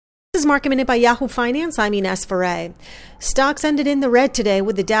is Market Minute by Yahoo Finance. I'm Ines Ferre. Stocks ended in the red today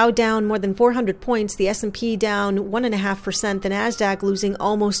with the Dow down more than 400 points, the S&P down 1.5%, the Nasdaq losing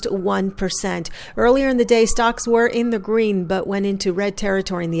almost 1%. Earlier in the day, stocks were in the green but went into red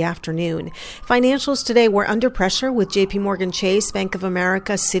territory in the afternoon. Financials today were under pressure with JP Morgan Chase, Bank of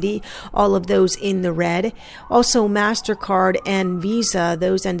America, Citi, all of those in the red. Also, MasterCard and Visa,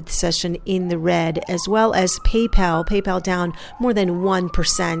 those ended the session in the red, as well as PayPal. PayPal down more than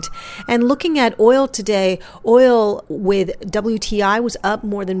 1%. And looking at oil today, oil with WTI was up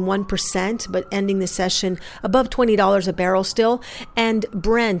more than 1%, but ending the session above $20 a barrel still. And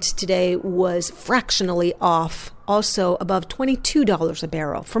Brent today was fractionally off, also above $22 a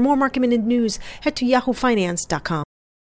barrel. For more market minute news, head to yahoofinance.com.